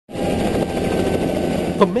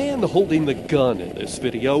The man holding the gun in this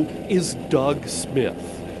video is Doug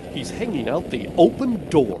Smith. He's hanging out the open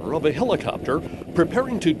door of a helicopter,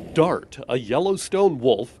 preparing to dart a Yellowstone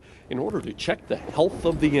wolf in order to check the health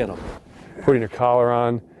of the animal. Putting a collar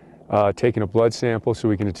on, taking a blood sample so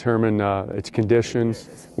we can determine its condition,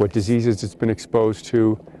 what diseases it's been exposed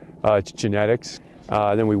to, its genetics.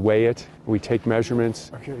 Then we weigh it, we take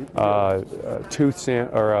measurements,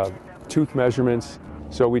 tooth measurements.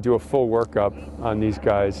 So we do a full workup on these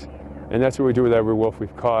guys, and that's what we do with every wolf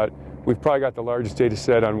we've caught. We've probably got the largest data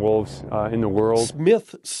set on wolves in the world.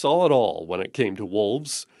 Smith saw it all when it came to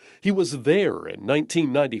wolves. He was there in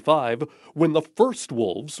 1995 when the first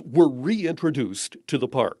wolves were reintroduced to the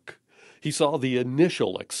park. He saw the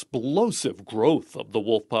initial explosive growth of the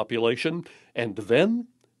wolf population and then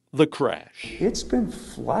the crash. It's been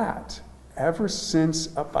flat ever since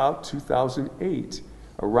about 2008,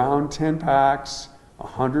 around 10 packs,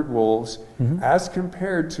 100 wolves, as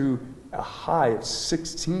compared to a high of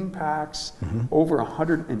 16 packs, over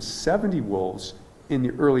 170 wolves in the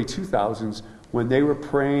early 2000s when they were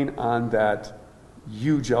preying on that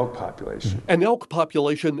huge elk population. An elk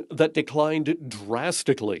population that declined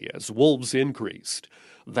drastically as wolves increased.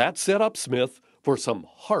 That set up Smith for some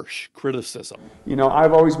harsh criticism. You know,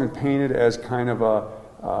 I've always been painted as kind of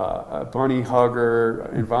a bunny hugger,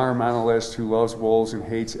 environmentalist who loves wolves and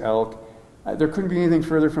hates elk. There couldn't be anything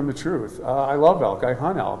further from the truth. I love elk, I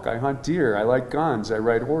hunt deer, I like guns, I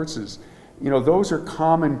ride horses. You know, those are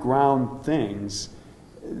common ground things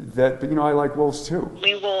but you know, I like wolves too.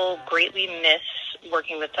 We will greatly miss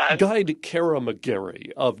working with Doug. Guide Kara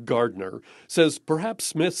McGarry of Gardner says perhaps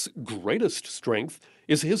Smith's greatest strength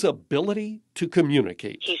is his ability to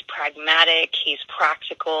communicate. He's pragmatic, he's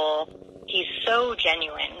practical, he's so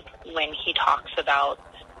genuine when he talks about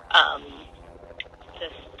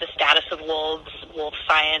the status of wolves, wolf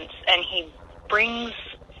science, and he brings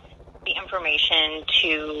the information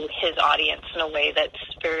to his audience in a way that's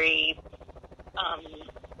very,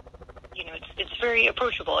 it's very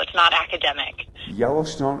approachable. It's not academic.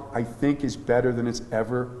 Yellowstone, I think, is better than it's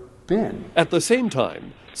ever been. At the same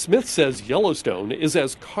time, Smith says Yellowstone is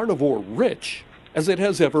as carnivore-rich as it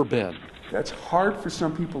has ever been. That's hard for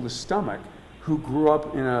some people to stomach who grew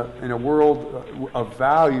up in a world of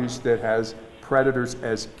values that has predators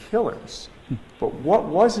as killers. But what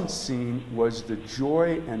wasn't seen was the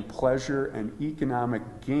joy and pleasure and economic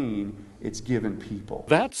gain it's given people.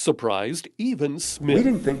 That surprised even Smith. We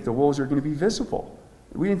didn't think the wolves were going to be visible.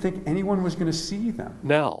 We didn't think anyone was going to see them.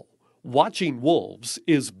 Now, watching wolves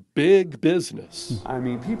is big business. I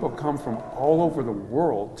mean, people come from all over the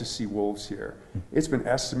world to see wolves here. It's been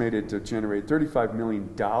estimated to generate $35 million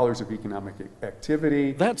of economic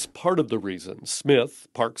activity. That's part of the reason Smith,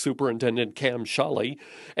 Park Superintendent Cam Shawley,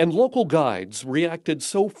 and local guides reacted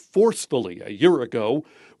so forcefully a year ago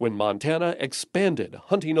when Montana expanded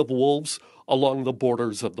hunting of wolves along the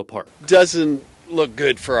borders of the park. Doesn't look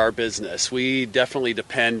good for our business. We definitely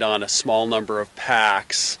depend on a small number of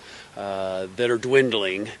packs that are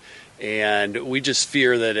dwindling, and we just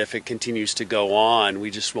fear that if it continues to go on, we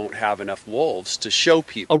just won't have enough wolves to show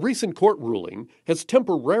people. A recent court ruling has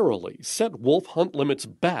temporarily set wolf hunt limits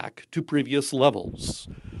back to previous levels.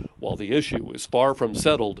 While the issue is far from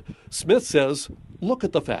settled, Smith says, look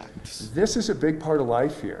at the facts. This is a big part of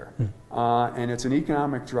life here, and it's an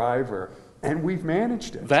economic driver, and we've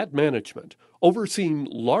managed it. That management, overseen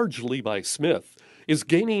largely by Smith, is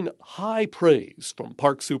gaining high praise from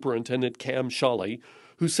Park Superintendent Cam Shawley,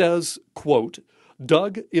 who says, quote,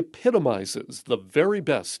 Doug epitomizes the very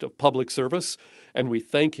best of public service, and we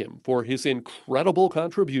thank him for his incredible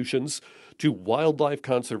contributions to wildlife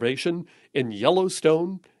conservation in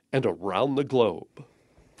Yellowstone and around the globe.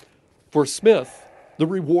 For Smith, the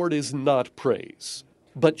reward is not praise,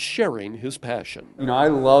 but sharing his passion. You know, I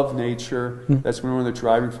love nature. That's been one of the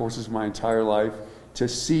driving forces of my entire life. To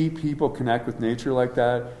see people connect with nature like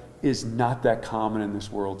that is not that common in this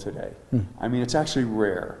world today. I mean, it's actually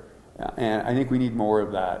rare, and I think we need more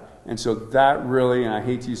of that. And so that really, and I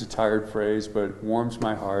hate to use a tired phrase, but warms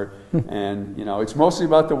my heart. And, you know, it's mostly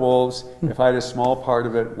about the wolves. If I had a small part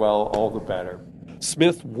of it, well, all the better.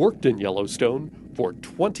 Smith worked in Yellowstone for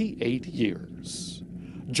 28 years.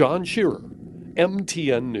 John Shearer,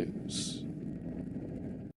 MTN News.